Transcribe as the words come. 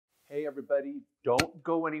everybody. Don't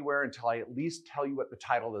go anywhere until I at least tell you what the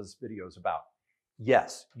title of this video is about.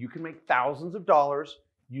 Yes, you can make thousands of dollars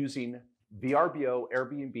using VRBO,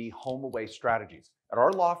 Airbnb, home away strategies. At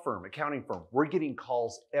our law firm, accounting firm, we're getting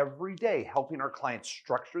calls every day helping our clients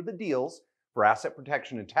structure the deals for asset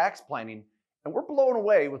protection and tax planning, and we're blown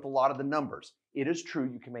away with a lot of the numbers. It is true,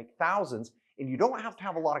 you can make thousands, and you don't have to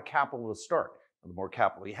have a lot of capital to start. The more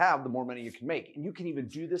capital you have, the more money you can make. And you can even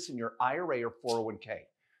do this in your IRA or 401k.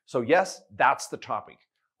 So yes, that's the topic.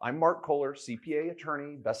 I'm Mark Kohler, CPA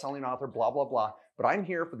attorney, best-selling author, blah, blah, blah. But I'm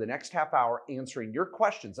here for the next half hour answering your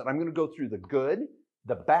questions. And I'm going to go through the good,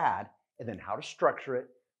 the bad, and then how to structure it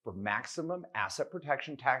for maximum asset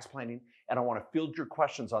protection tax planning. And I want to field your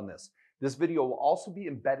questions on this. This video will also be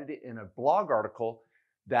embedded in a blog article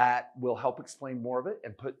that will help explain more of it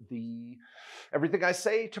and put everything I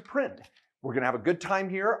say to print. We're gonna have a good time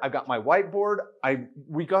here. I've got my whiteboard.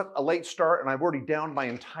 We got a late start and I've already downed my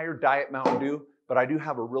entire Diet Mountain Dew, but I do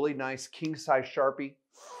have a really nice king-size Sharpie.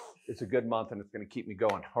 It's a good month and it's gonna keep me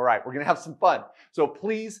going. All right, we're gonna have some fun. So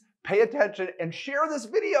please pay attention and share this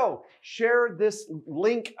video. Share this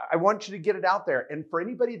link. I want you to get it out there. And for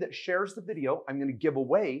anybody that shares the video, I'm gonna give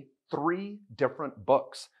away 3 different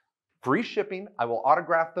books. Free shipping, I will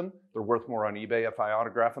autograph them. They're worth more on eBay if I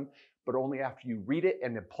autograph them, but only after you read it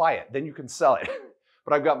and apply it, then you can sell it.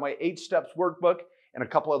 But I've got my 8 Steps workbook and a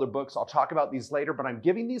couple other books. I'll talk about these later, but I'm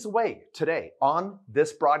giving these away today on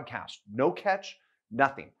this broadcast. No catch,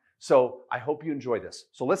 nothing. So I hope you enjoy this.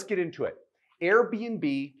 So let's get into it.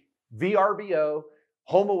 Airbnb, VRBO,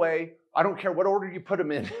 home away, I don't care what order you put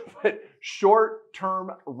them in, but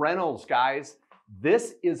short-term rentals, guys.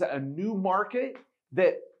 This is a new market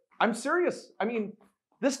that, I'm serious. I mean,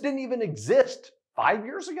 this didn't even exist 5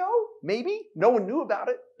 years ago, maybe. No one knew about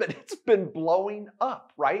it, but it's been blowing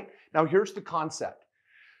up, right? Now, here's the concept.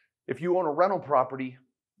 If you own a rental property,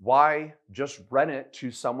 why just rent it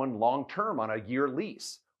to someone long-term on a year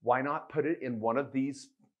lease? Why not put it in one of these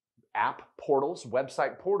app portals,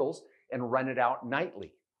 website portals, and rent it out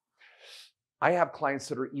nightly? I have clients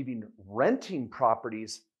that are even renting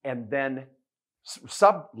properties and then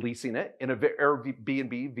subleasing it in a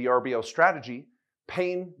Airbnb, VRBO strategy,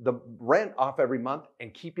 paying the rent off every month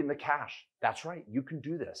and keeping the cash. That's right, you can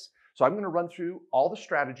do this. So I'm going to run through all the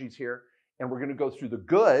strategies here and we're going to go through the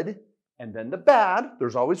good and then the bad.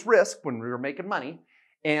 There's always risk when we're making money.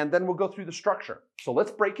 And then we'll go through the structure. So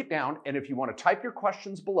let's break it down. And if you want to type your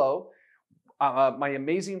questions below, my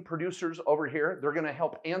amazing producers over here, they're going to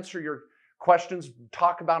help answer your questions,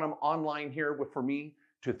 talk about them online here for me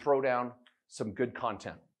to throw down some good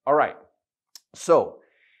content. All right, so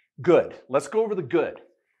good. Let's go over the good.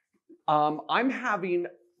 I'm having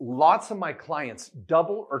lots of my clients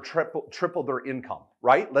double or triple their income,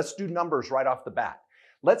 right? Let's do numbers right off the bat.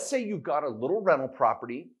 Let's say you've got a little rental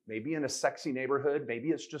property, maybe in a sexy neighborhood, maybe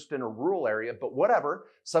it's just in a rural area, but whatever.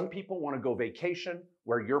 Some people want to go vacation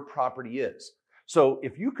where your property is. So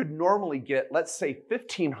if you could normally get, let's say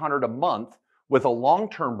 $1,500 a month with a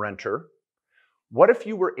long-term renter, what if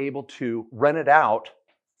you were able to rent it out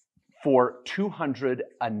for $200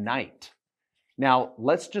 a night? Now,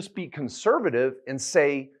 let's just be conservative and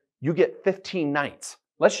say you get 15 nights.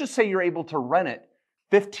 Let's just say you're able to rent it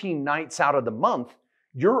 15 nights out of the month.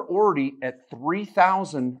 You're already at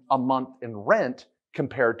 $3,000 a month in rent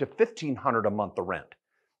compared to $1,500 a month of rent.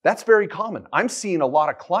 That's very common. I'm seeing a lot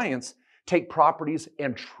of clients take properties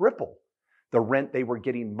and triple the rent they were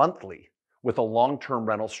getting monthly with a long-term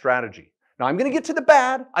rental strategy. Now, I'm going to get to the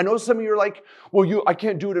bad. I know some of you are like, well, I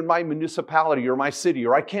can't do it in my municipality or my city,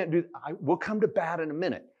 or I can't do, we'll come to bad in a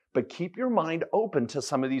minute, but keep your mind open to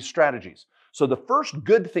some of these strategies. So the first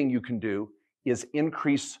good thing you can do is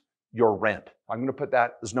increase your rent. I'm going to put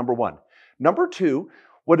that as number 1. Number 2,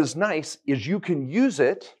 what is nice is you can use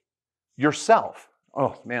it yourself.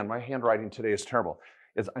 Oh man, my handwriting today is terrible.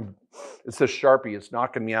 It's this Sharpie, it's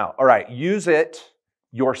knocking me out. All right, use it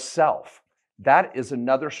yourself. That is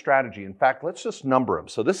another strategy. In fact, let's just number them.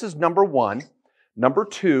 So this is number 1. Number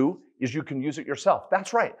 2 is you can use it yourself.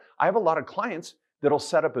 That's right. I have a lot of clients that'll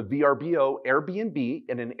set up a VRBO Airbnb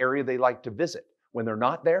in an area they like to visit. When they're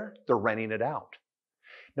not there, they're renting it out.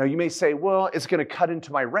 Now you may say, well, it's going to cut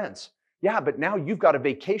into my rents. Yeah, but now you've got a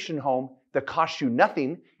vacation home that costs you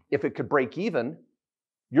nothing. If it could break even,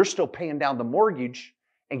 you're still paying down the mortgage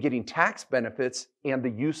and getting tax benefits and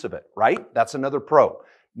the use of it, right? That's another pro.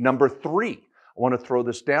 Number 3, I want to throw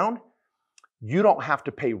this down. You don't have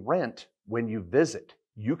to pay rent when you visit.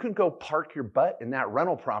 You can go park your butt in that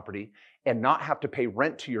rental property and not have to pay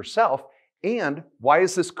rent to yourself. And why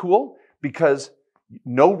is this cool? Because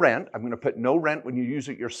no rent, I'm going to put no rent when you use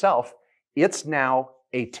it yourself. It's now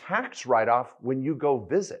a tax write-off when you go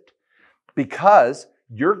visit. because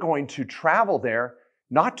you're going to travel there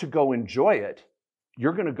not to go enjoy it.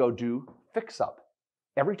 You're going to go do fix up.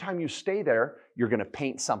 Every time you stay there, you're going to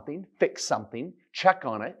paint something, fix something, check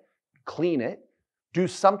on it, clean it, do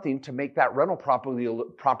something to make that rental property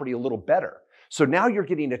a little better. So now you're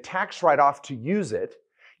getting a tax write-off to use it.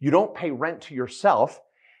 You don't pay rent to yourself.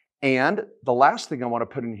 And the last thing I want to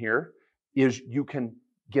put in here is you can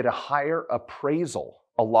get a higher appraisal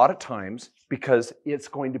a lot of times because it's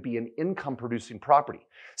going to be an income producing property.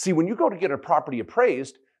 See, when you go to get a property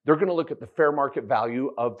appraised, they're going to look at the fair market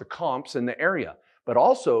value of the comps in the area, but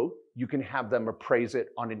also you can have them appraise it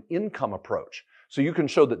on an income approach. So you can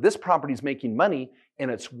show that this property is making money and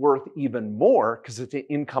it's worth even more because it's an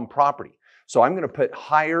income property. So I'm going to put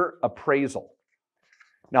higher appraisal.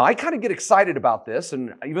 Now I kind of get excited about this,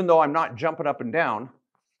 and even though I'm not jumping up and down,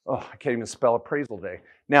 oh, I can't even spell appraisal day.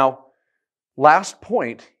 Now, last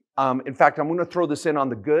point, in fact, I'm going to throw this in on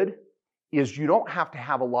the good, is you don't have to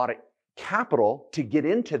have a lot of capital to get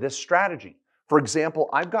into this strategy. For example,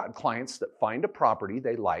 I've got clients that find a property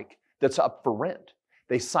they like that's up for rent.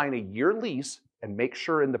 They sign a year lease and make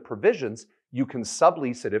sure in the provisions you can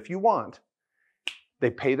sublease it if you want. They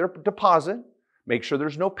pay their deposit, make sure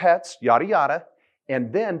there's no pets, yada, yada,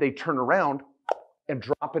 and then they turn around and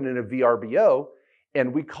drop it in a VRBO,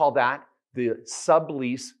 and we call that the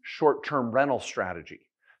sublease short-term rental strategy.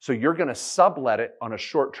 So you're going to sublet it on a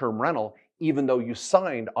short-term rental even though you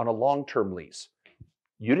signed on a long-term lease.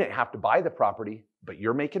 You didn't have to buy the property, but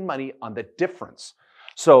you're making money on the difference.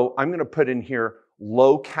 So I'm going to put in here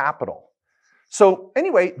low capital. So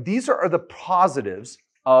anyway, these are the positives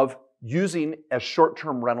of using a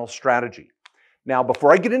short-term rental strategy. Now,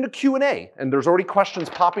 before I get into Q&A, and there's already questions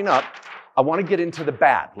popping up, I want to get into the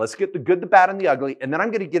bad. Let's get the good, the bad, and the ugly, and then I'm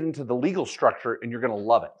going to get into the legal structure, and you're going to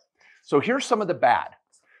love it. So here's some of the bad.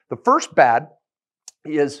 The first bad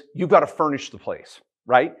is you've got to furnish the place,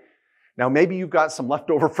 right? Now, maybe you've got some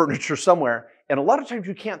leftover furniture somewhere, and a lot of times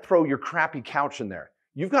you can't throw your crappy couch in there.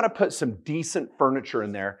 You've got to put some decent furniture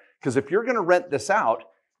in there, because if you're going to rent this out,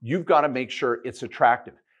 you've got to make sure it's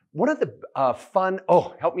attractive. One of the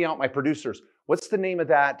help me out, my producers. What's the name of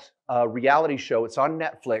that reality show? It's on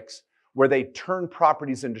Netflix, where they turn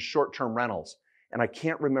properties into short-term rentals. And I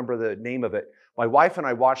can't remember the name of it. My wife and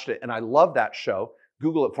I watched it, and I love that show.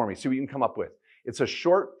 Google it for me, see what you can come up with. It's a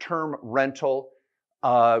short-term rental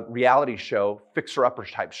reality show, fixer-upper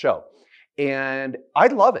type show. And I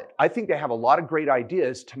love it. I think they have a lot of great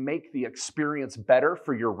ideas to make the experience better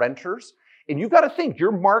for your renters. And you've got to think,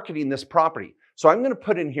 you're marketing this property. So I'm going to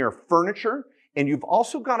put in here furniture, and you've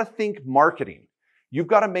also got to think marketing. You've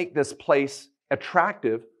got to make this place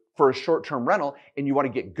attractive for a short-term rental, and you want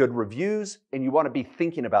to get good reviews, and you want to be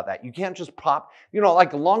thinking about that. You can't just pop,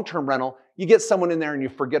 like a long-term rental, you get someone in there and you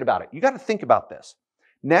forget about it. You got to think about this.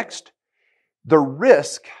 Next, the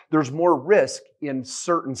risk, there's more risk in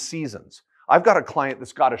certain seasons. I've got a client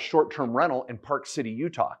that's got a short-term rental in Park City,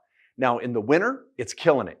 Utah. Now, in the winter, it's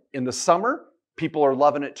killing it. In the summer, people are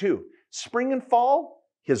loving it too. Spring and fall,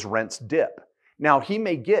 his rents dip. Now, he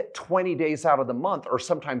may get 20 days out of the month or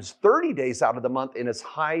sometimes 30 days out of the month in his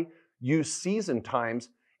high use season times,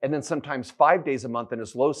 and then sometimes 5 days a month in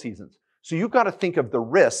his low seasons. So you've got to think of the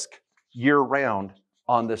risk year round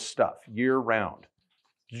on this stuff, year round.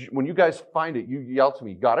 When you guys find it, you yell to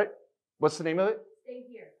me, got it? What's the name of it? Stay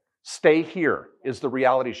Here. Stay Here is the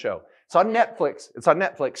reality show. It's on Netflix. It's on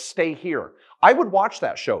Netflix, Stay Here. I would watch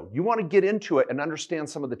that show. You want to get into it and understand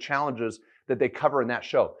some of the challenges that they cover in that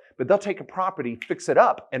show. But they'll take a property, fix it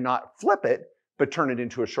up, and not flip it, but turn it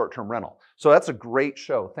into a short-term rental. So that's a great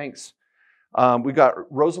show. Thanks. We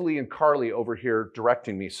got Rosalie and Carly over here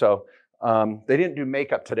directing me. So they didn't do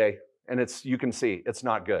makeup today, and you can see it's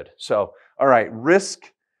not good. So, all right,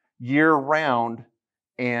 risk year-round,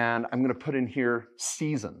 and I'm going to put in here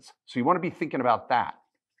seasons. So you want to be thinking about that.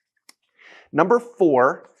 Number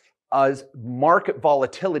 4 is market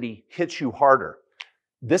volatility hits you harder.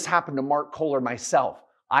 This happened to Mark Kohler myself.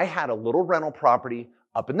 I had a little rental property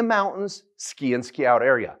up in the mountains, ski in, ski out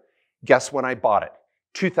area. Guess when I bought it?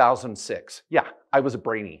 2006. Yeah, I was a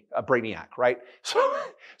brainiac, right?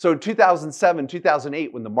 So in 2007,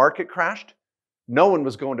 2008, when the market crashed, no one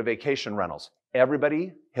was going to vacation rentals.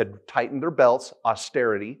 Everybody had tightened their belts,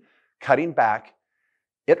 austerity, cutting back.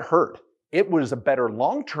 It hurt. It was a better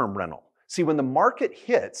long-term rental. See, when the market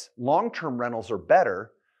hits, long-term rentals are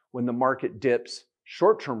better. When the market dips,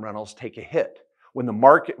 short-term rentals take a hit. When the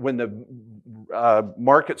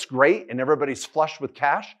market's great and everybody's flush with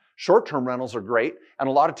cash, short-term rentals are great, and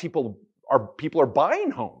a lot of people are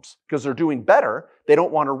buying homes because they're doing better. They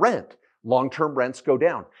don't want to rent. Long-term rents go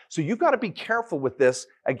down. So you've got to be careful with this,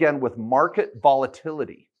 again, with market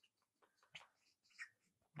volatility.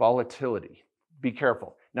 Volatility. Be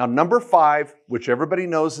careful. Now, number 5, which everybody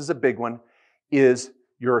knows is a big one, is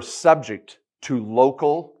you're subject to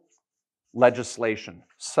local legislation.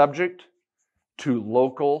 Subject to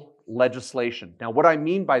local legislation. Now, what I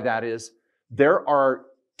mean by that is there are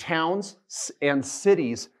towns and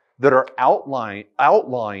cities that are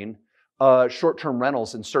outlawing short-term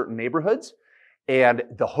rentals in certain neighborhoods, and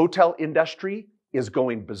the hotel industry is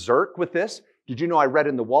going berserk with this. Did you know I read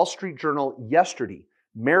in the Wall Street Journal yesterday,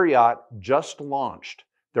 Marriott just launched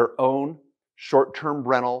their own short-term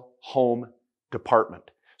rental home department.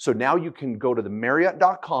 So now you can go to the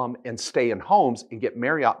Marriott.com and stay in homes and get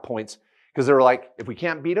Marriott points because they're like, if we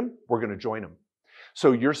can't beat them, we're going to join them.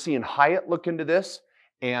 So you're seeing Hyatt look into this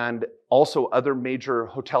and also other major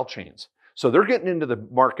hotel chains. So they're getting into the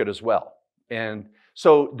market as well. And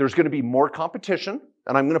so there's going to be more competition.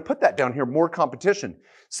 And I'm going to put that down here, more competition.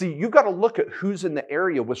 See, you've got to look at who's in the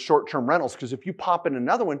area with short-term rentals, because if you pop in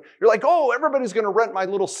another one, you're like, oh, everybody's going to rent my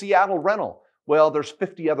little Seattle rental. Well, there's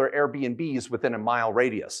 50 other Airbnbs within a mile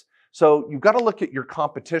radius. So you've got to look at your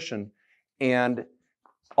competition and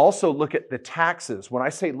also look at the taxes. When I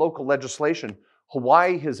say local legislation,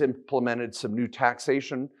 Hawaii has implemented some new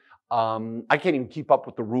taxation. I can't even keep up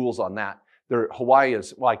with the rules on that. Hawaii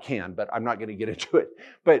is, well, I can, but I'm not going to get into it.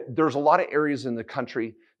 But there's a lot of areas in the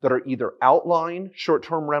country that are either outlawing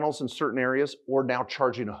short-term rentals in certain areas or now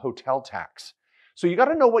charging a hotel tax. So you got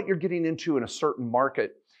to know what you're getting into in a certain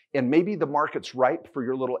market, and maybe the market's ripe for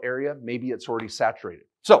your little area. Maybe it's already saturated.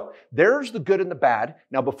 So there's the good and the bad.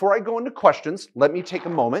 Now, before I go into questions, let me take a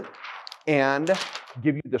moment and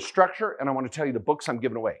give you the structure, and I want to tell you the books I'm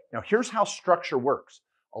giving away. Now, here's how structure works.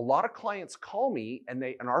 A lot of clients call me, and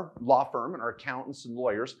our law firm and our accountants and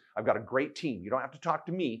lawyers, I've got a great team. You don't have to talk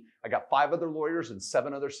to me. I got 5 other lawyers and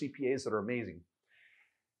 7 other CPAs that are amazing.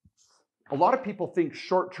 A lot of people think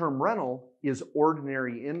short-term rental is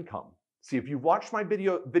ordinary income. See, if you've watched my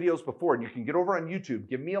videos before, and you can get over on YouTube,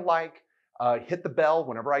 give me a like, hit the bell.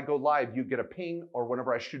 Whenever I go live, you get a ping, or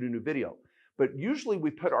whenever I shoot a new video. But usually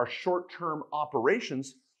we put our short-term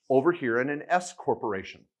operations over here in an S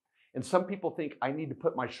corporation. And some people think I need to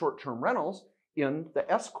put my short-term rentals in the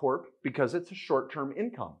S Corp because it's a short-term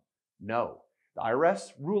income. No, the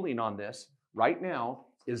IRS ruling on this right now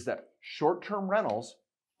is that short-term rentals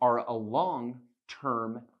are a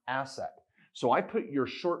long-term asset. So I put your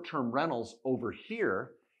short-term rentals over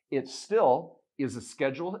here. It still is a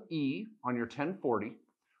Schedule E on your 1040,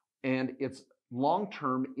 and it's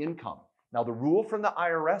long-term income. Now, the rule from the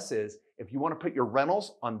IRS is if you want to put your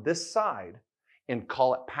rentals on this side and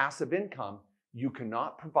call it passive income, you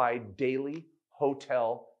cannot provide daily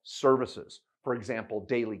hotel services. For example,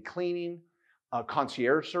 daily cleaning,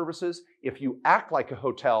 concierge services. If you act like a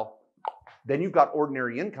hotel, then you've got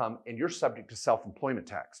ordinary income and you're subject to self-employment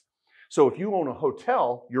tax. So if you own a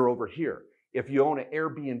hotel, you're over here. If you own an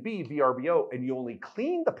Airbnb, VRBO, and you only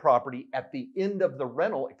clean the property at the end of the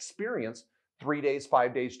rental experience, 3 days,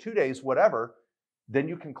 5 days, 2 days, whatever, then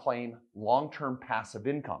you can claim long-term passive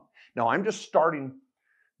income. Now, I'm just starting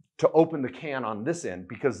to open the can on this end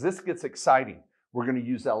because this gets exciting. We're going to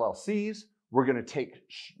use LLCs. We're going to take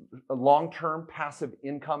long-term passive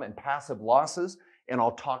income and passive losses, and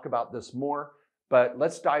I'll talk about this more. But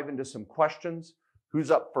let's dive into some questions.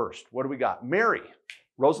 Who's up first? What do we got? Mary.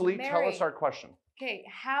 Rosalie, tell us our question. Okay,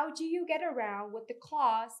 how do you get around with the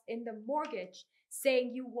clause in the mortgage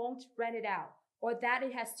saying you won't rent it out, or that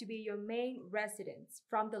it has to be your main residence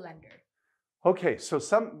from the lender? Okay, so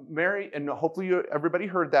Mary, and hopefully everybody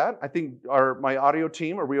heard that. I think my audio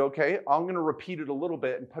team, are we okay? I'm going to repeat it a little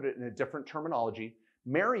bit and put it in a different terminology.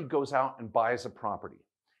 Mary goes out and buys a property.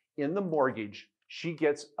 In the mortgage, she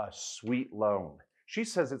gets a sweet loan. She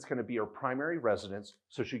says it's going to be her primary residence,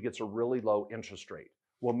 so she gets a really low interest rate.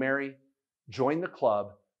 Well, Mary, join the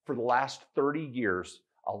club. For the last 30 years,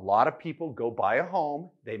 a lot of people go buy a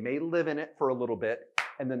home, they may live in it for a little bit,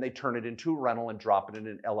 and then they turn it into a rental and drop it in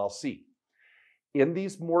an LLC. In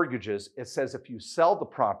these mortgages, it says if you sell the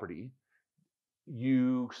property,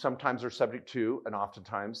 you sometimes are subject to, and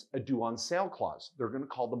oftentimes, a due on sale clause. They're going to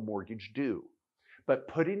call the mortgage due. But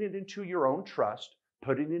putting it into your own trust,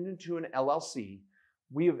 putting it into an LLC,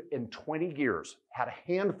 we have in 20 years had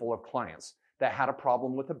a handful of clients that had a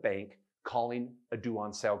problem with a bank calling a due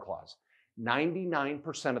on sale clause.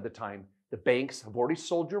 99% of the time, the banks have already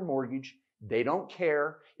sold your mortgage. They don't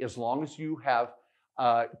care as long as you have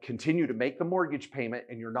continue to make the mortgage payment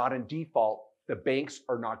and you're not in default. The banks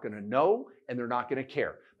are not going to know and they're not going to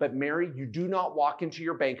care. But Mary, you do not walk into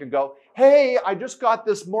your bank and go, hey, I just got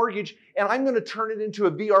this mortgage and I'm going to turn it into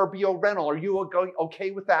a VRBO rental. Are you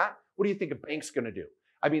okay with that? What do you think a bank's going to do?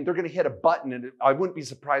 I mean, they're going to hit a button and I wouldn't be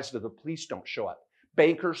surprised if the police don't show up.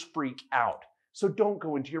 Bankers freak out. So don't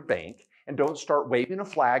go into your bank and don't start waving a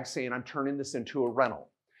flag saying, I'm turning this into a rental.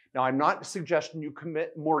 Now, I'm not suggesting you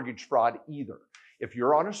commit mortgage fraud either. If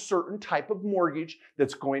you're on a certain type of mortgage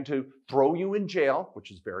that's going to throw you in jail,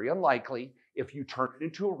 which is very unlikely, if you turn it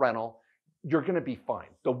into a rental, you're going to be fine.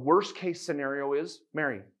 The worst case scenario is,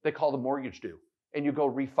 Mary, they call the mortgage due and you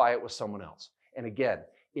go refi it with someone else. And again,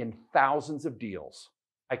 in thousands of deals,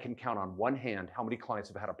 I can count on one hand how many clients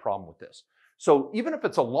have had a problem with this. So even if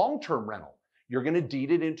it's a long-term rental, you're going to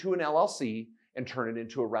deed it into an LLC and turn it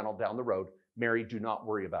into a rental down the road. Mary, do not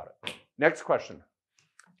worry about it. Next question.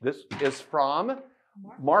 This is from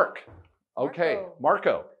Mark. Okay,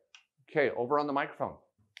 Marco. Okay, over on the microphone.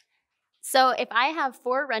 So if I have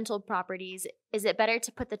 4 rental properties, is it better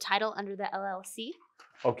to put the title under the LLC?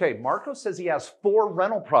 Okay, Marco says he has 4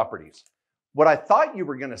 rental properties. What I thought you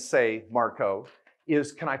were going to say, Marco,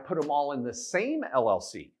 is can I put them all in the same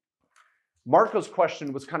LLC? Marco's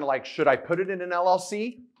question was kind of like, should I put it in an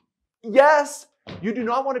LLC? Yes. You do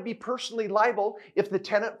not want to be personally liable if the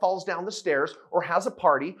tenant falls down the stairs or has a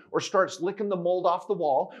party or starts licking the mold off the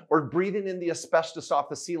wall or breathing in the asbestos off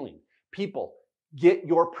the ceiling. People, get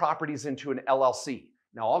your properties into an LLC.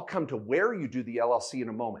 Now, I'll come to where you do the LLC in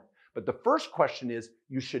a moment. But the first question is,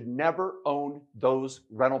 you should never own those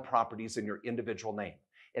rental properties in your individual name.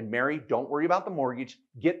 And Mary, don't worry about the mortgage.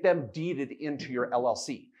 Get them deeded into your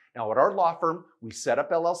LLC. Now, at our law firm, we set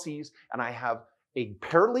up LLCs, and I have a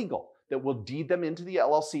paralegal that will deed them into the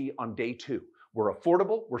LLC on day 2. We're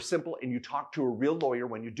affordable, we're simple, and you talk to a real lawyer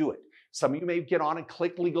when you do it. Some of you may get on and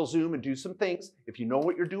click LegalZoom and do some things. If you know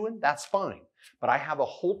what you're doing, that's fine. But I have a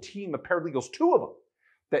whole team of paralegals, 2 of them,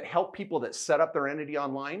 that help people that set up their entity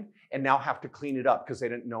online and now have to clean it up because they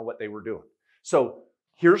didn't know what they were doing. So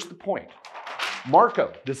here's the point.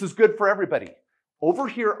 Marco, this is good for everybody. Over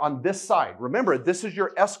here on this side, remember, this is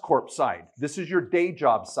your S-Corp side. This is your day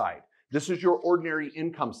job side. This is your ordinary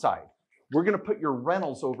income side. We're going to put your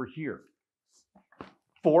rentals over here.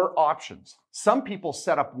 4 options. Some people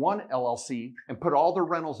set up one LLC and put all their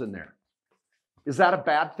rentals in there. Is that a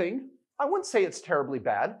bad thing? I wouldn't say it's terribly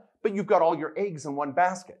bad, but you've got all your eggs in one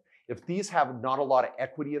basket. If these have not a lot of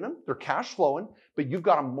equity in them, they're cash flowing, but you've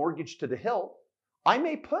got a mortgage to the hilt, I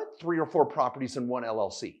may put 3 or 4 properties in one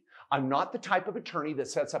LLC. I'm not the type of attorney that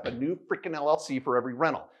sets up a new freaking LLC for every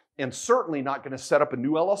rental, and certainly not going to set up a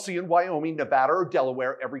new LLC in Wyoming, Nevada, or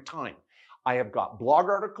Delaware every time. I have got blog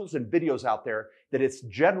articles and videos out there that it's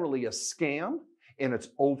generally a scam and it's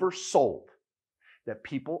oversold. That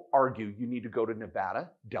people argue you need to go to Nevada,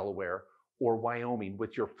 Delaware, or Wyoming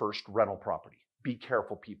with your first rental property. Be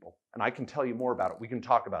careful, people. And I can tell you more about it. We can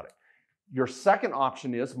talk about it. Your second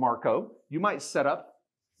option is, Marco, you might set up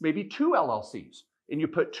maybe 2 LLCs and you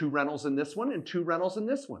put 2 rentals in this one and 2 rentals in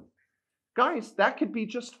this one. Guys, that could be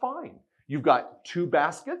just fine. You've got 2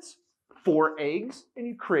 baskets, 4 eggs, and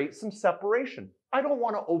you create some separation. I don't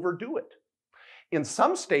want to overdo it. In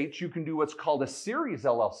some states, you can do what's called a series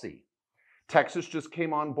LLC. Texas just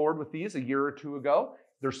came on board with these a year or 2 ago.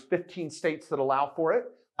 There's 15 states that allow for it.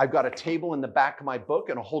 I've got a table in the back of my book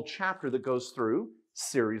and a whole chapter that goes through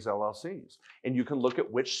series LLCs. And you can look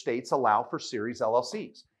at which states allow for series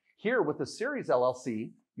LLCs. Here with a series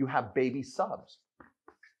LLC, you have baby subs.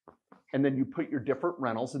 And then you put your different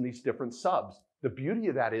rentals in these different subs. The beauty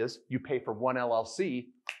of that is you pay for one LLC,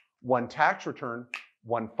 one tax return,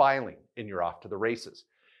 one filing, and you're off to the races.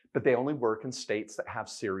 But they only work in states that have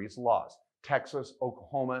series laws. Texas,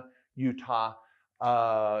 Oklahoma, Utah,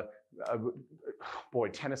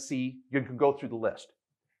 Tennessee. You can go through the list.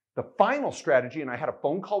 The final strategy, and I had a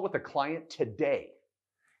phone call with a client today,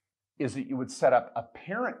 is that you would set up a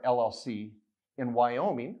parent LLC in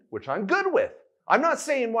Wyoming, which I'm good with. I'm not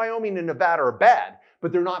saying Wyoming and Nevada are bad,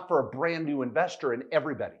 but they're not for a brand new investor and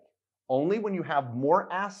everybody. Only when you have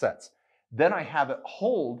more assets. Then I have it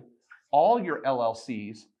hold all your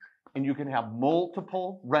LLCs and you can have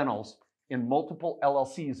multiple rentals in multiple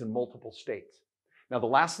LLCs in multiple states. Now, the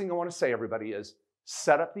last thing I want to say, everybody, is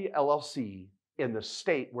set up the LLC in the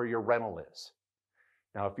state where your rental is.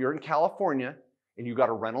 Now, if you're in California and you got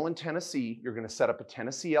a rental in Tennessee, you're going to set up a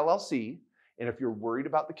Tennessee LLC. And if you're worried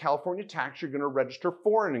about the California tax, you're going to register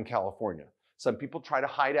foreign in California. Some people try to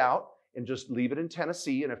hide out and just leave it in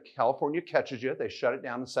Tennessee. And if California catches you, they shut it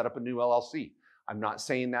down and set up a new LLC. I'm not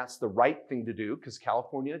saying that's the right thing to do because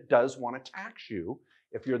California does want to tax you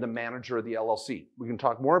if you're the manager of the LLC. We can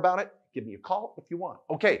talk more about it. Give me a call if you want.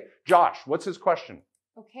 Okay, Josh, what's his question?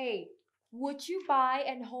 Okay, would you buy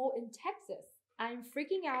and hold in Texas? I'm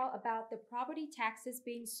freaking out about the property taxes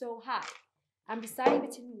being so high. I'm deciding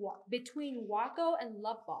between Waco and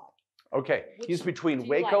Lubbock. Okay, he's between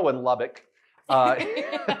Waco and Lubbock.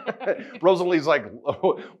 Rosalie's like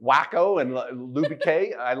wacko and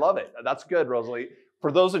lubique. I love it. That's good, Rosalie.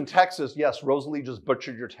 For those in Texas, yes, Rosalie just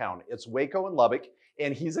butchered your town. It's Waco and Lubbock,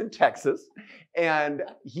 and he's in Texas. And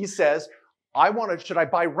he says, should I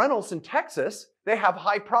buy rentals in Texas? They have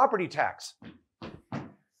high property tax.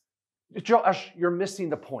 Josh, you're missing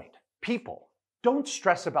the point. People, don't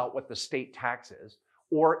stress about what the state tax is,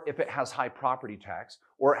 or if it has high property tax,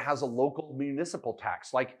 or it has a local municipal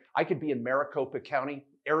tax. Like I could be in Maricopa County,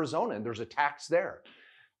 Arizona, and there's a tax there.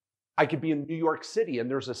 I could be in New York City, and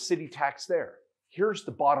there's a city tax there. Here's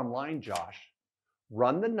the bottom line, Josh.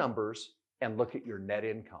 Run the numbers and look at your net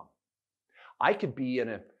income. I could be in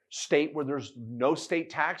a state where there's no state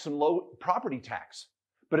tax and low property tax.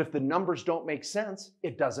 But if the numbers don't make sense,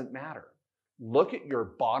 it doesn't matter. Look at your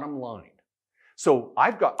bottom line. So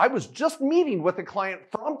I was just meeting with a client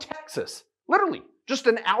from Texas, literally just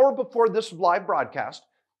an hour before this live broadcast,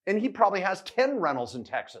 and he probably has 10 rentals in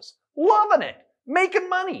Texas. Loving it, making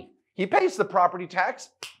money. He pays the property tax,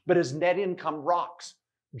 but his net income rocks.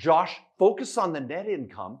 Josh, focus on the net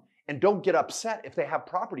income and don't get upset if they have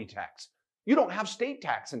property tax. You don't have state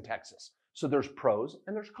tax in Texas. So there's pros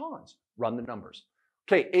and there's cons. Run the numbers.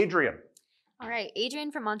 Okay, Adrian. All right,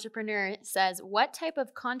 Adrian from Entrepreneur says, what type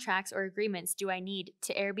of contracts or agreements do I need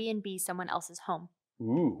to Airbnb someone else's home?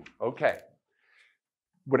 Ooh, okay.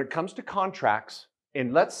 When it comes to contracts,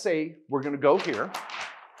 and let's say we're going to go here,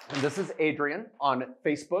 and this is Adrian on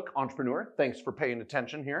Facebook, Entrepreneur. Thanks for paying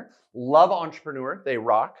attention here. Love Entrepreneur, they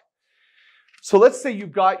rock. So let's say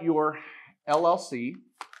you've got your LLC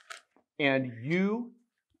and you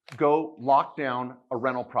go lock down a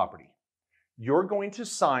rental property. You're going to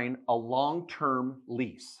sign a long-term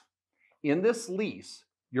lease. In this lease,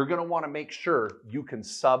 you're going to want to make sure you can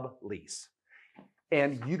sublease.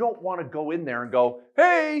 And you don't want to go in there and go,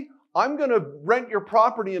 hey, I'm going to rent your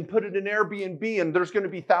property and put it in Airbnb and there's going to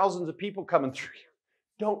be thousands of people coming through here.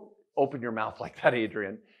 Don't open your mouth like that,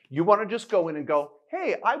 Adrian. You want to just go in and go,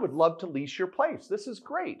 hey, I would love to lease your place. This is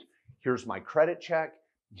great. Here's my credit check.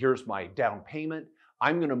 Here's my down payment.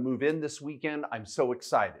 I'm going to move in this weekend. I'm so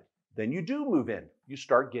excited. Then you do move in. You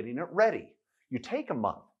start getting it ready. You take a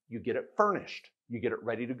month. You get it furnished. You get it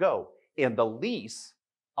ready to go. And the lease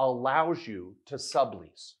allows you to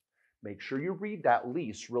sublease. Make sure you read that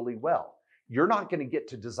lease really well. You're not going to get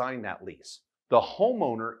to design that lease. The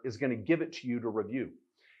homeowner is going to give it to you to review.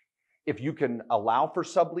 If you can allow for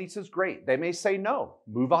subleases, great. They may say no.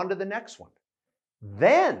 Move on to the next one.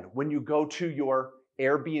 Then when you go to your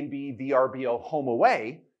Airbnb, VRBO, home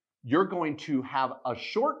away, you're going to have a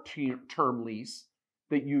short-term lease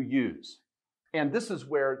that you use. And this is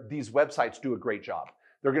where these websites do a great job.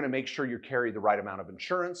 They're going to make sure you carry the right amount of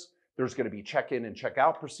insurance. There's going to be check-in and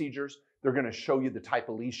check-out procedures. They're going to show you the type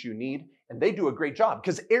of lease you need. And they do a great job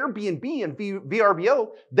because Airbnb and VRBO,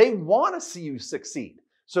 they want to see you succeed.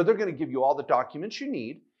 So they're going to give you all the documents you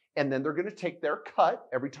need. And then they're going to take their cut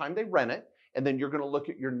every time they rent it. And then you're going to look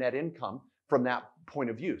at your net income from that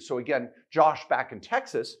point of view. So again, Josh, back in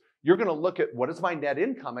Texas, you're going to look at what is my net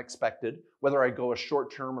income expected, whether I go a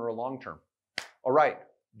short term or a long term. All right,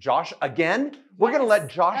 Josh, again, we're going to let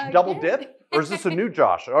Josh double dip, or is this a new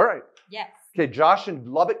Josh? All right. Yes. Okay, Josh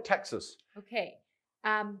in Lubbock, Texas. Okay.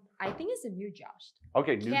 I think it's a new Josh.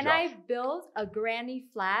 Okay, new Josh. Can I build a granny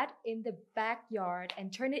flat in the backyard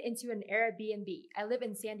and turn it into an Airbnb? I live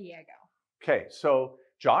in San Diego. Okay, so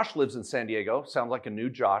Josh lives in San Diego. Sounds like a new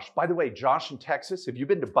Josh. By the way, Josh in Texas, have you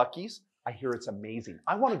been to Buc-ee's? I hear it's amazing.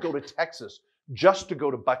 I want to go to Texas just to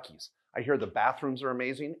go to Buc-ee's. I hear the bathrooms are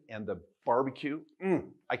amazing and the barbecue.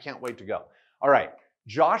 I can't wait to go. All right.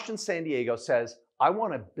 Josh in San Diego says, I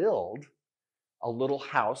want to build a little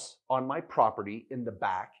house on my property in the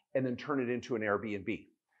back and then turn it into an Airbnb.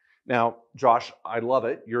 Now, Josh, I love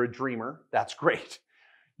it. You're a dreamer. That's great.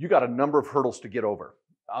 You got a number of hurdles to get over.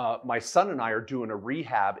 My son and I are doing a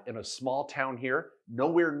rehab in a small town here,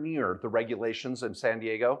 nowhere near the regulations in San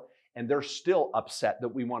Diego. And they're still upset that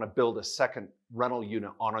we want to build a second rental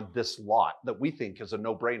unit on this lot that we think is a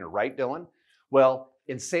no-brainer, right, Dylan? Well,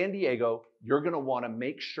 in San Diego, you're going to want to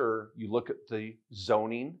make sure you look at the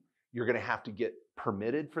zoning. You're going to have to get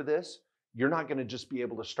permitted for this. You're not going to just be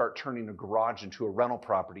able to start turning a garage into a rental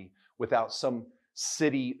property without some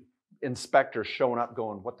city inspector showing up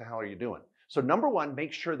going, what the hell are you doing? So number one,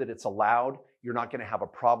 make sure that it's allowed. You're not going to have a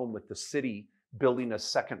problem with the city building a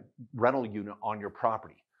second rental unit on your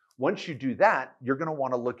property. Once you do that, you're going to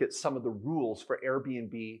want to look at some of the rules for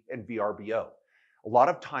Airbnb and VRBO. A lot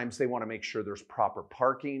of times they want to make sure there's proper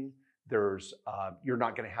parking. You're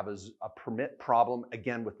not going to have a permit problem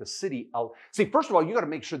again with the city. See, first of all, you got to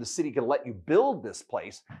make sure the city can let you build this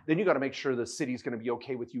place. Then you got to make sure the city's going to be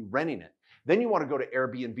okay with you renting it. Then you want to go to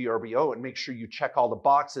Airbnb, VRBO and make sure you check all the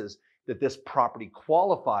boxes that this property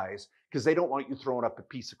qualifies, because they don't want you throwing up a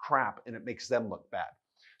piece of crap and it makes them look bad.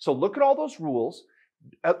 So look at all those rules,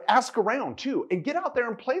 ask around too, and get out there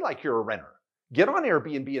and play like you're a renter. Get on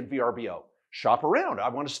Airbnb and VRBO, shop around. I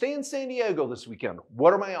want to stay in San Diego this weekend.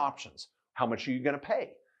 What are my options? How much are you going to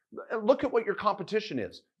pay? Look at what your competition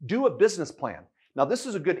is. Do a business plan. Now, this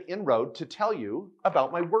is a good inroad to tell you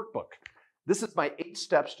about my workbook. This is my 8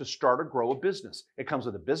 steps to start or grow a business. It comes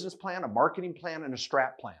with a business plan, a marketing plan, and a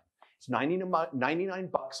strat plan. It's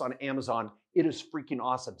 $99 on Amazon. It is freaking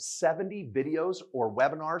awesome. 70 videos or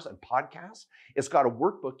webinars and podcasts. It's got a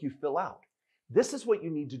workbook you fill out. This is what you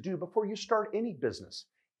need to do before you start any business.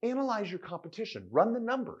 Analyze your competition, run the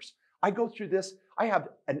numbers. I go through this. I have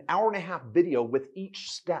an hour-and-a-half video with each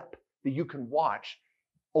step that you can watch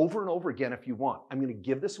over and over again if you want. I'm going to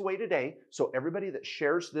give this away today. So everybody that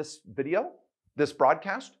shares this video, this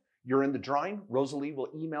broadcast, you're in the drawing. Rosalie will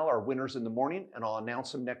email our winners in the morning, and I'll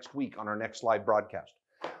announce them next week on our next live broadcast.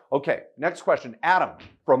 Okay, next question. Adam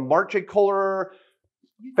from Mark J. Kohler,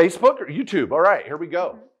 Facebook or YouTube? All right, here we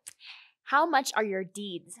go. How much are your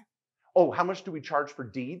deeds? Oh, how much do we charge for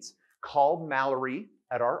deeds? Call Mallory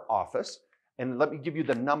at our office, and let me give you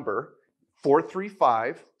the number,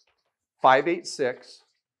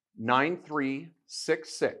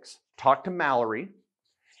 435-586-9366. Talk to Mallory,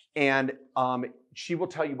 and she will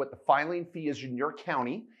tell you what the filing fee is in your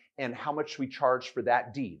county and how much we charge for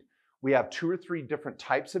that deed. We have 2 or 3 different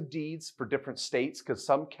types of deeds for different states because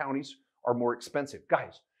some counties are more expensive.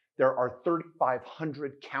 Guys, there are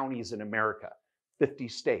 3,500 counties in America, 50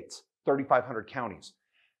 states, 3,500 counties.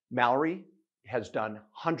 Mallory has done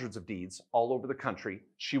hundreds of deeds all over the country.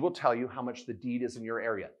 She will tell you how much the deed is in your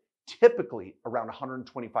area, typically around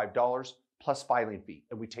 $125 plus filing fee,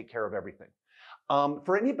 and we take care of everything.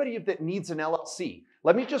 For anybody that needs an LLC,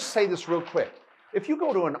 let me just say this real quick. If you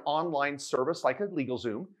go to an online service like a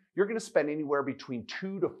LegalZoom, you're going to spend anywhere between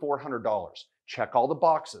 $200 to $400. Check all the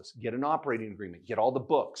boxes, get an operating agreement, get all the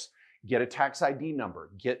books, get a tax ID number,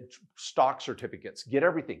 get stock certificates, get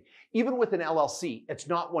everything. Even with an LLC, it's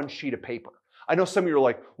not one sheet of paper. I know some of you are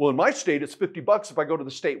like, well, in my state, it's $50 if I go to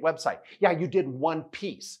the state website. Yeah, you did one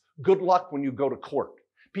piece. Good luck when you go to court.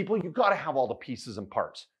 People, you've got to have all the pieces and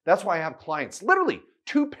parts. That's why I have clients, literally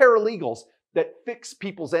 2 paralegals that fix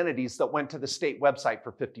people's entities that went to the state website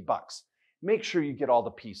for $50. Make sure you get all the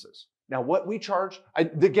pieces. Now, what we charge,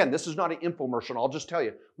 again, this is not an infomercial. I'll just tell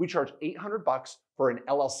you, we charge $800 for an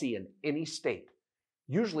LLC in any state,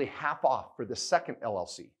 usually half off for the second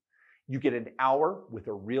LLC. You get an hour with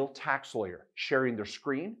a real tax lawyer sharing their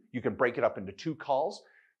screen. You can break it up into 2 calls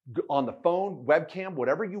on the phone, webcam,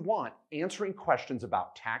 whatever you want, answering questions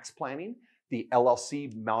about tax planning, the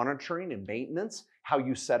LLC monitoring and maintenance, how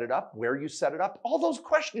you set it up, where you set it up, all those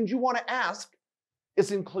questions you want to ask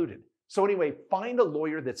is included. So anyway, find a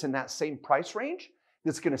lawyer that's in that same price range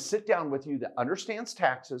that's going to sit down with you that understands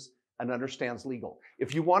taxes and understands legal.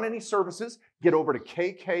 If you want any services, get over to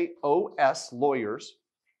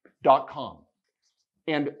KKOSlawyers.com.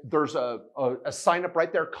 And there's a sign up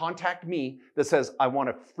right there, contact me, that says, I want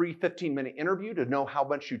a free 15-minute interview to know how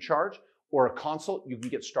much you charge, or a consult. You can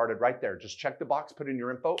get started right there. Just check the box, put in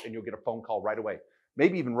your info, and you'll get a phone call right away.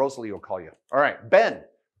 Maybe even Rosalie will call you. All right, Ben.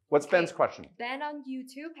 What's Ben's question? Ben on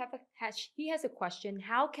YouTube he has a question.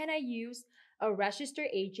 How can I use a registered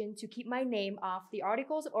agent to keep my name off the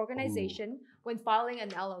articles of organization when filing an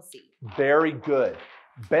LLC? Very good.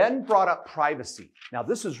 Ben brought up privacy. Now,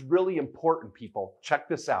 this is really important, people. Check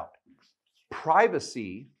this out.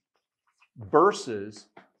 Privacy versus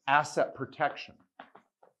asset protection.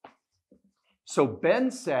 So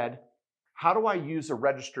Ben said, how do I use a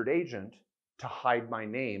registered agent to hide my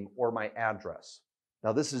name or my address?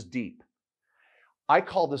 Now, this is deep. I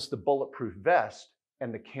call this the bulletproof vest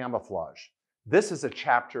and the camouflage. This is a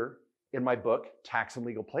chapter in my book, Tax and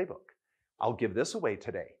Legal Playbook. I'll give this away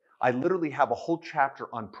today. I literally have a whole chapter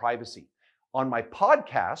on privacy. On my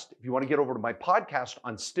podcast, if you want to get over to my podcast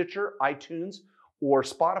on Stitcher, iTunes, or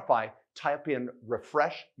Spotify, type in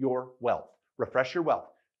Refresh Your Wealth. Refresh Your Wealth.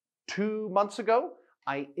 2 months ago,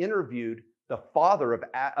 I interviewed the father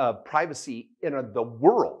of privacy in the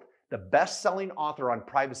world. The best-selling author on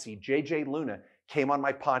privacy, J.J. Luna, came on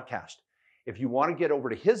my podcast. If you want to get over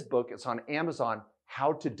to his book, it's on Amazon,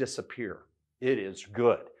 How to Disappear. It is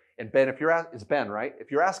good. And Ben, it's Ben, right? If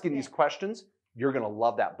you're asking these questions, you're going to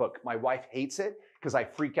love that book. My wife hates it because I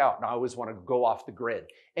freak out and I always want to go off the grid.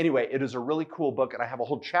 Anyway, it is a really cool book, and I have a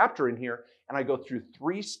whole chapter in here, and I go through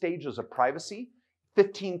 3 stages of privacy,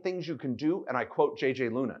 15 things you can do, and I quote J.J.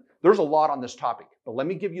 Luna. There's a lot on this topic, but let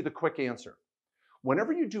me give you the quick answer.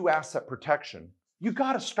 Whenever you do asset protection, You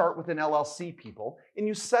got to start with an LLC, people, and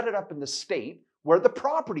you set it up in the state where the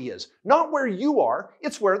property is. Not where you are,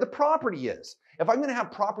 it's where the property is. If I'm going to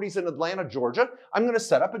have properties in Atlanta, Georgia, I'm going to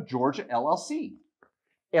set up a Georgia LLC.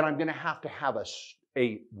 And I'm going to have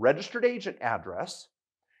a registered agent address,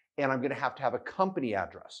 and I'm going to have a company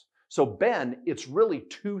address. So Ben, it's really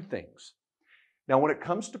two things. Now, when it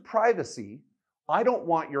comes to privacy, I don't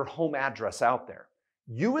want your home address out there.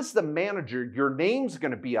 You as the manager, your name's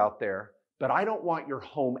going to be out there, but I don't want your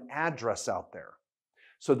home address out there.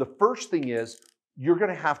 So the first thing is you're going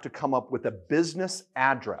to have to come up with a business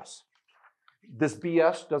address. This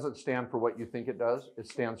BS doesn't stand for what you think it does. It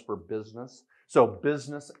stands for business. So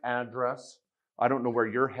business address. I don't know where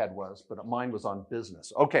your head was, but mine was on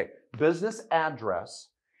business. Okay, business address.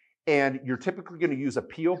 And you're typically going to use a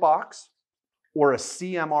P.O. box or a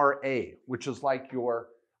CMRA, which is like your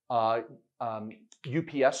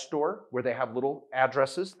UPS store where they have little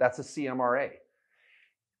addresses. That's a CMRA.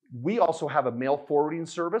 We also have a mail forwarding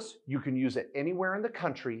service. You can use it anywhere in the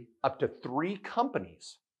country, up to 3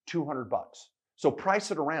 companies, $200. So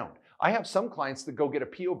price it around. I have some clients that go get a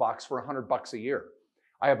P.O. box for $100 a year.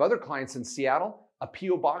 I have other clients in Seattle. A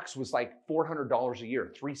P.O. box was like $400 a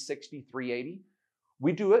year, $360, $380.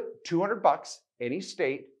 We do it, $200, any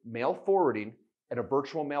state, mail forwarding, at a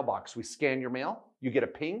virtual mailbox. We scan your mail, you get a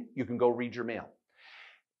ping, you can go read your mail.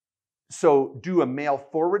 So do a mail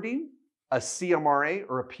forwarding, a CMRA,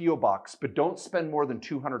 or a P.O. box, but don't spend more than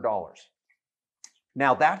 $200.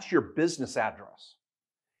 Now that's your business address.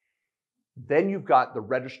 Then you've got the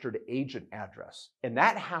registered agent address, and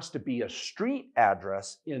that has to be a street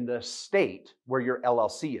address in the state where your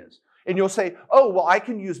LLC is. And you'll say, oh, well, I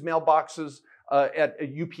can use mailboxes at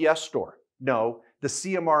a UPS store. No, the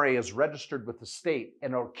CMRA is registered with the state,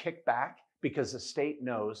 and it'll kick back because the state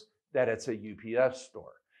knows that it's a UPS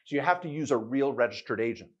store. So you have to use a real registered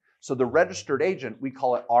agent. So the registered agent, we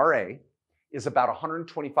call it RA, is about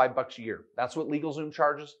 $125 a year. That's what LegalZoom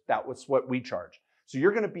charges. That's what we charge. So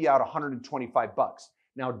you're going to be out $125.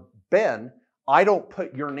 Now, Ben, I don't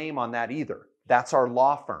put your name on that either. That's our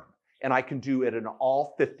law firm, and I can do it in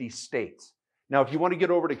all 50 states. Now, if you want to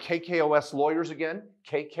get over to KKOS Lawyers again,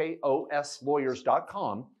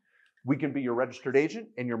 KKOSlawyers.com, we can be your registered agent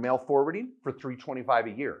and your mail forwarding for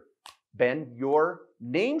 $325 a year. Ben, your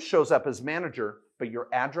name shows up as manager, but your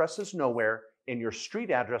address is nowhere, and your street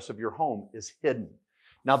address of your home is hidden.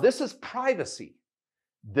 Now, this is privacy.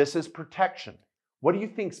 This is protection. What do you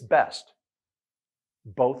think's best?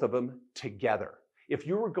 Both of them together. If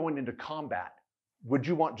you were going into combat, would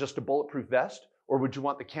you want just a bulletproof vest, or would you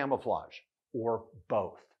want the camouflage? Or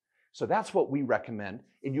both. So that's what we recommend,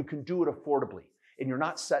 and you can do it affordably. And you're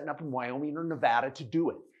not setting up in Wyoming or Nevada to do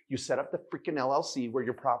it. You set up the freaking LLC where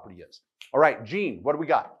your property is. All right, Jean, what do we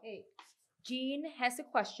got? Hey, Jean has a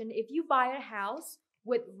question. If you buy a house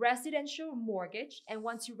with residential mortgage and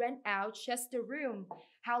want to rent out just a room,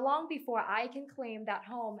 how long before I can claim that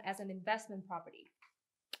home as an investment property?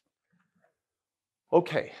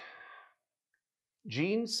 Okay.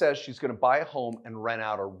 Jean says she's going to buy a home and rent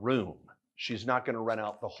out a room. She's not going to rent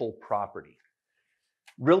out the whole property.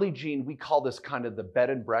 Really, Jean, we call this kind of the bed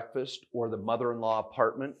and breakfast or the mother-in-law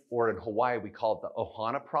apartment, or in Hawaii, we call it the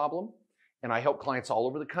ohana problem. And I help clients all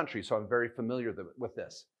over the country, so I'm very familiar with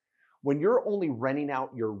this. When you're only renting out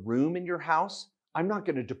your room in your house, I'm not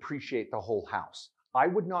going to depreciate the whole house. I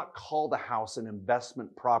would not call the house an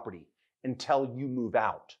investment property until you move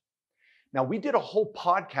out. Now, we did a whole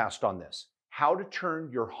podcast on this, how to turn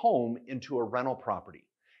your home into a rental property.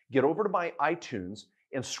 Get over to my iTunes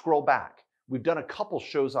and scroll back. We've done a couple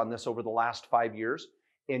shows on this over the last 5 years,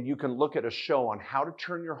 and you can look at a show on how to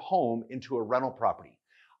turn your home into a rental property.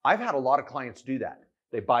 I've had a lot of clients do that.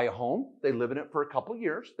 They buy a home, they live in it for a couple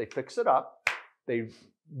years, they fix it up, they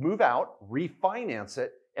move out, refinance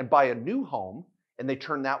it, and buy a new home, and they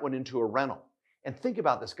turn that one into a rental. And think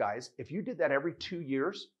about this, guys. If you did that every 2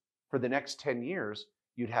 years for the next 10 years,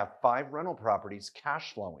 you'd have 5 rental properties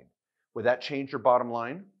cash flowing. Would that change your bottom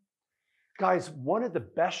line? Guys, one of the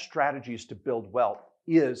best strategies to build wealth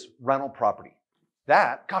is rental property.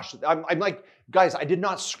 That, gosh, I'm like, guys, I did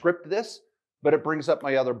not script this, but it brings up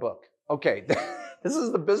my other book. Okay, this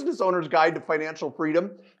is the Business Owner's Guide to Financial Freedom.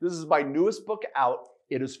 This is my newest book out.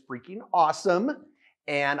 It is freaking awesome,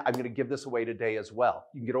 and I'm going to give this away today as well.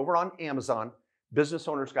 You can get over on Amazon, Business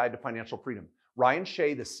Owner's Guide to Financial Freedom. Ryan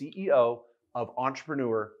Shea, the CEO of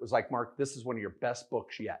Entrepreneur, was like, Mark, this is one of your best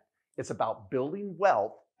books yet. It's about building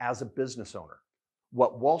wealth as a business owner,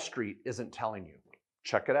 what Wall Street isn't telling you.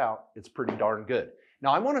 Check it out. It's pretty darn good.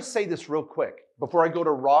 Now, I want to say this real quick before I go to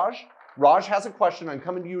Raj. Raj has a question. I'm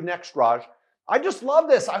coming to you next, Raj. I just love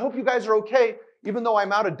this. I hope you guys are okay. Even though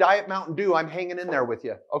I'm out of Diet Mountain Dew, I'm hanging in there with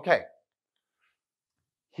you. Okay.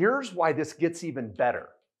 Here's why this gets even better.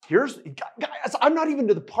 Guys, I'm not even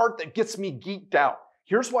to the part that gets me geeked out.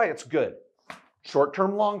 Here's why it's good.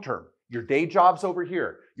 Short-term, long-term. Your day job's over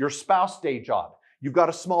here. Your spouse day job. You've got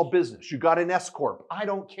a small business. You've got an S Corp. I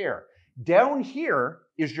don't care. Down here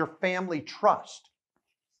is your family trust.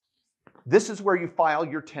 This is where you file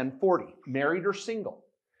your 1040, married or single.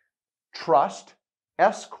 Trust,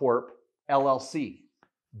 S Corp, LLC.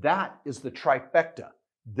 That is the trifecta.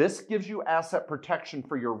 This gives you asset protection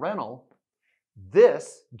for your rental.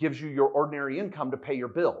 This gives you your ordinary income to pay your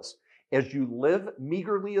bills. As you live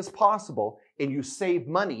meagerly as possible and you save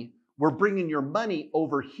money, we're bringing your money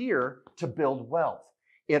over here to build wealth.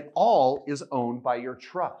 It all is owned by your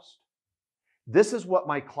trust. This is what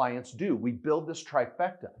my clients do. We build this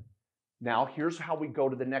trifecta. Now, here's how we go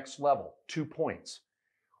to the next level. 2 points.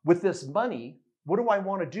 With this money, what do I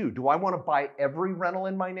want to do? Do I want to buy every rental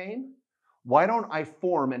in my name? Why don't I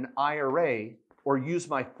form an IRA or use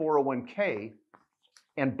my 401k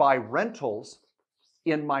and buy rentals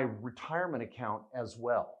in my retirement account as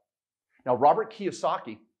well? Now, Robert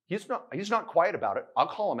Kiyosaki, he's not quiet about it. I'll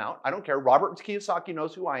call him out. I don't care. Robert Kiyosaki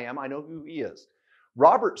knows who I am. I know who he is.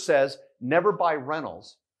 Robert says, never buy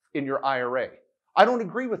rentals in your IRA. I don't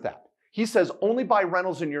agree with that. He says only buy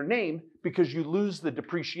rentals in your name because you lose the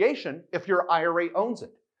depreciation if your IRA owns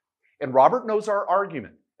it. And Robert knows our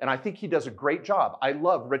argument, and I think he does a great job. I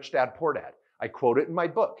love Rich Dad, Poor Dad. I quote it in my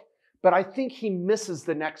book. But I think he misses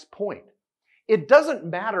the next point. It doesn't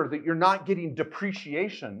matter that you're not getting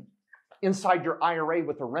depreciation inside your IRA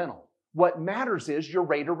with a rental. What matters is your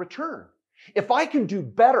rate of return. If I can do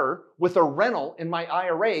better with a rental in my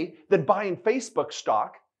IRA than buying Facebook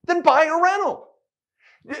stock, then buy a rental.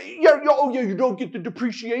 You don't get the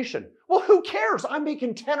depreciation. Well, who cares? I'm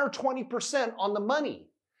making 10 or 20% on the money.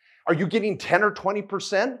 Are you getting 10 or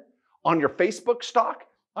 20% on your Facebook stock?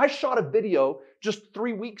 I shot a video just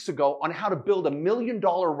 3 weeks ago on how to build $1 million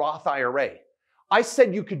Roth IRA. I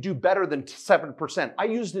said you could do better than 7%. I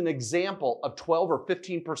used an example of 12 or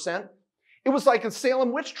 15%. It was like in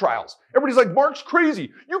Salem witch trials. Everybody's like, Mark's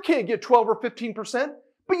crazy. You can't get 12 or 15%,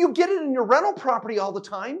 but you get it in your rental property all the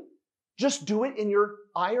time. Just do it in your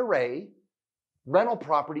IRA rental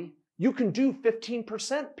property. You can do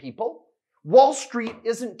 15%, people. Wall Street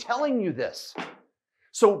isn't telling you this.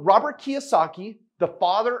 So Robert Kiyosaki, the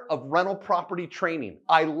father of rental property training,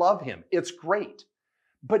 I love him. It's great.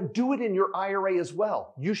 But do it in your IRA as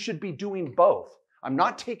well. You should be doing both. I'm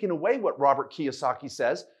not taking away what Robert Kiyosaki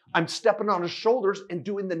says. I'm stepping on his shoulders and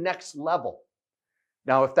doing the next level.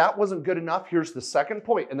 Now, if that wasn't good enough, here's the second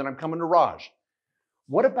point, and then I'm coming to Raj.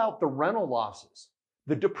 What about the rental losses,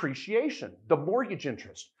 the depreciation, the mortgage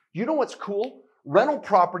interest? You know what's cool? Rental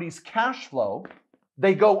properties cash flow,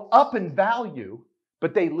 they go up in value,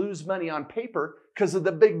 but they lose money on paper because of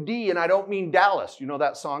the big D, and I don't mean Dallas. You know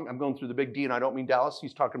that song, I'm going through the big D and I don't mean Dallas?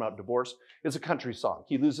 He's talking about divorce. It's a country song.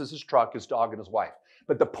 He loses his truck, his dog, and his wife.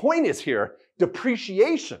 But the point is here,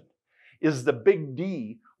 depreciation is the big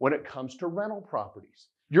D when it comes to rental properties.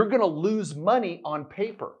 You're going to lose money on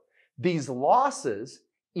paper. These losses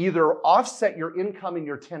either offset your income in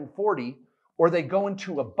your 1040 or they go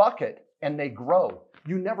into a bucket and they grow.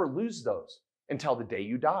 You never lose those until the day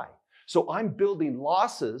you die. So I'm building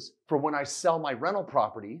losses for when I sell my rental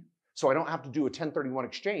property so I don't have to do a 1031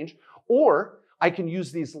 exchange, or I can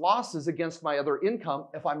use these losses against my other income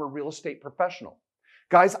if I'm a real estate professional.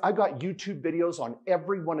 Guys, I've got YouTube videos on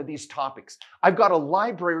every one of these topics. I've got a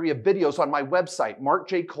library of videos on my website,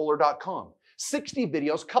 markjkohler.com. 60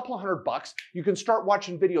 videos, couple of $100. You can start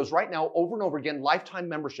watching videos right now over and over again, lifetime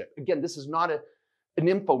membership. Again, this is not an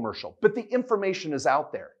infomercial, but the information is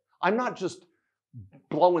out there. I'm not just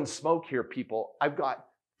blowing smoke here, people. I've got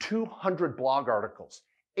 200 blog articles,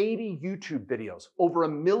 80 YouTube videos, over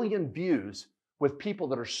 1 million views with people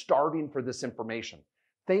that are starving for this information.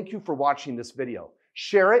 Thank you for watching this video.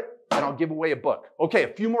 Share it, and I'll give away a book. Okay,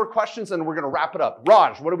 a few more questions, and we're going to wrap it up.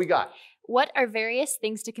 Raj, what do we got? What are various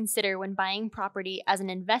things to consider when buying property as an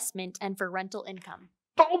investment and for rental income?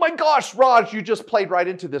 Oh my gosh, Raj, you just played right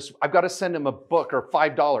into this. I've got to send him a book or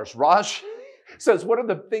 $5. Raj says, what are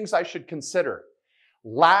the things I should consider?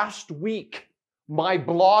 Last week, my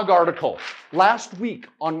blog article, I've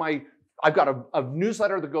got a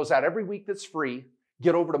newsletter that goes out every week that's free.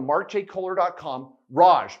 Get over to markjkohler.com.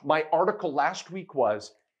 Raj, my article last week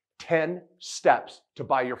was 10 steps to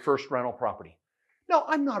buy your first rental property. Now,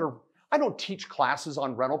 I don't teach classes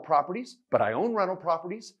on rental properties, but I own rental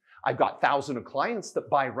properties. I've got thousands of clients that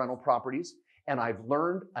buy rental properties, and I've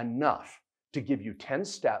learned enough to give you 10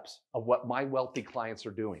 steps of what my wealthy clients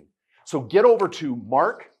are doing. So get over to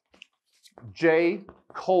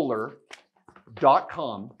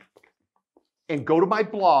jkohler.com and go to my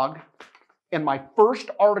blog. And my first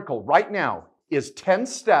article right now is 10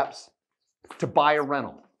 steps to buy a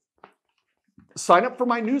rental. Sign up for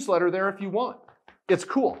my newsletter there if you want. It's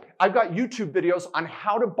cool. I've got YouTube videos on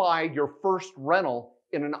how to buy your first rental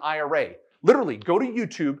in an IRA. Literally, go to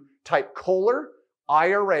YouTube, type Kohler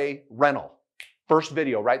IRA rental. First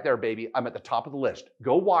video right there, baby. I'm at the top of the list.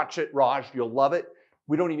 Go watch it, Raj. You'll love it.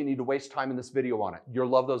 We don't even need to waste time in this video on it. You'll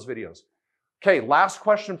love those videos. Okay, last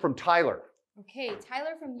question from Tyler. Okay,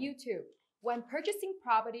 Tyler from YouTube. When purchasing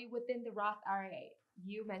property within the Roth IRA,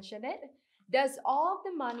 you mentioned it, does all of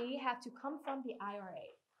the money have to come from the IRA?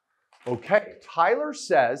 Okay, Tyler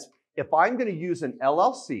says, if I'm going to use an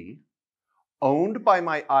LLC owned by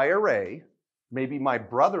my IRA, maybe my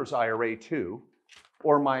brother's IRA too,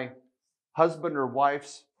 or my husband or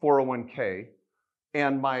wife's 401k,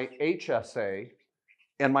 and my HSA,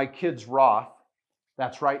 and my kid's Roth,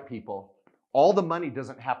 that's right, people, all the money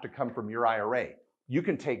doesn't have to come from your IRA. You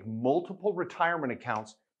can take multiple retirement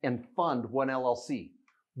accounts and fund one LLC.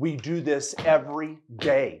 We do this every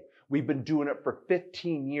day. We've been doing it for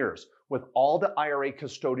 15 years with all the IRA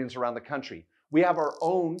custodians around the country. We have our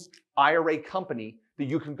own IRA company that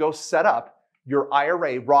you can go set up your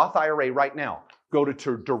IRA, Roth IRA right now. Go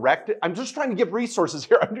to directed, I'm just trying to give resources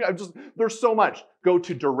here. There's so much. Go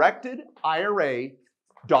to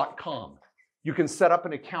directedira.com. You can set up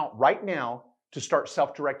an account right now to start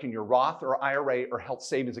self-directing your Roth or IRA or health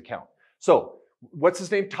savings account. So what's his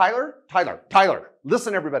name? Tyler? Tyler.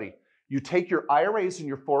 Listen, everybody. You take your IRAs and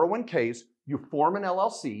your 401ks, you form an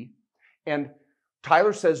LLC, and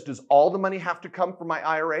Tyler says, does all the money have to come from my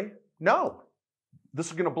IRA? No. This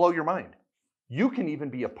is going to blow your mind. You can even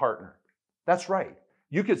be a partner. That's right.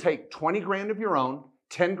 You could take 20 grand of your own,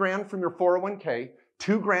 10 grand from your 401k,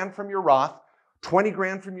 2 grand from your Roth, 20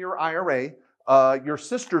 grand from your IRA. Your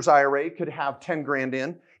sister's IRA could have 10 grand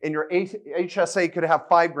in, and your HSA could have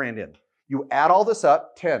 5 grand in. You add all this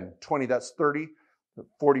up, 10, 20, that's 30,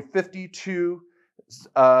 40, 52,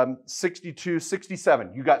 62,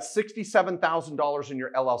 67. You got $67,000 in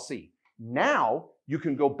your LLC. Now you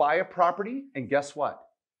can go buy a property, and guess what?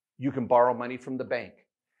 You can borrow money from the bank.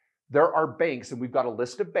 There are banks, and we've got a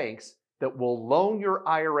list of banks that will loan your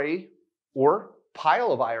IRA or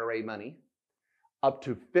pile of IRA money up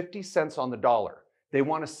to 50 cents on the dollar. They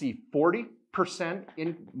want to see 40%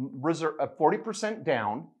 in reserve, 40%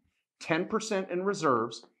 down, 10% in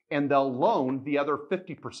reserves, and they'll loan the other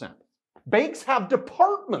 50%. Banks have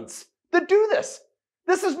departments that do this.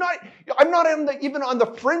 This is not, I'm not even on the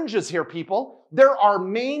fringes here, people. There are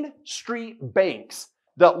Main Street banks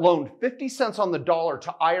that loan 50 cents on the dollar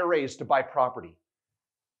to IRAs to buy property.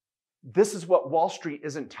 This is what Wall Street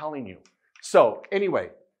isn't telling you. So anyway,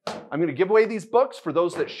 I'm going to give away these books for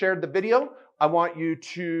those that shared the video.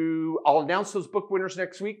 I'll announce those book winners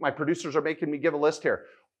next week. My producers are making me give a list here.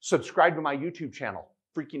 Subscribe to my YouTube channel.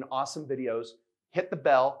 Freaking awesome videos. Hit the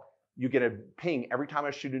bell. You get a ping every time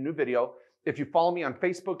I shoot a new video. If you follow me on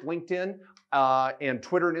Facebook, LinkedIn, and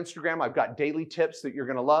Twitter and Instagram, I've got daily tips that you're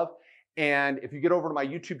going to love. And if you get over to my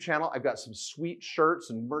YouTube channel, I've got some sweet shirts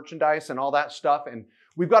and merchandise and all that stuff. And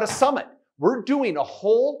we've got a summit. We're doing a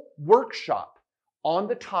whole workshop on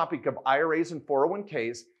the topic of IRAs and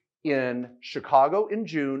 401ks in Chicago in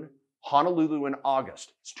June, Honolulu in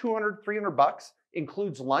August. It's $200, $300,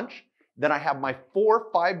 includes lunch. Then I have my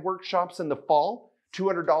 4-5 workshops in the fall.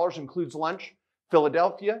 $200 includes lunch.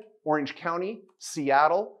 Philadelphia, Orange County,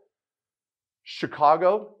 Seattle,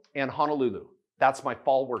 Chicago, and Honolulu. That's my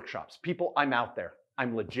fall workshops. People, I'm out there.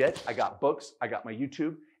 I'm legit. I got books. I got my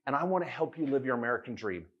YouTube. And I want to help you live your American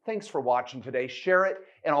dream. Thanks for watching today. Share it.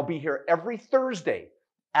 And I'll be here every Thursday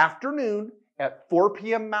afternoon at 4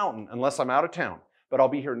 p.m. Mountain, unless I'm out of town. But I'll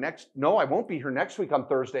be here I won't be here next week on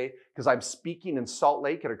Thursday because I'm speaking in Salt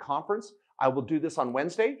Lake at a conference. I will do this on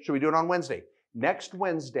Wednesday. Should we do it on Wednesday? Next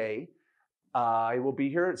Wednesday, I will be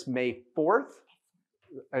here. It's May 4th.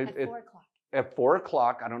 At 4 o'clock. At 4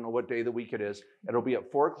 o'clock. I don't know what day of the week it is. It'll be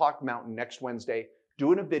at 4 o'clock Mountain next Wednesday,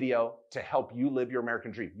 doing a video to help you live your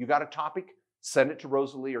American dream. You got a topic? Send it to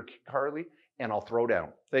Rosalie or Carly, and I'll throw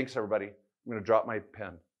down. Thanks, everybody. I'm going to drop my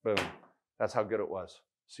pen. Boom. That's how good it was.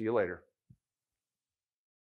 See you later.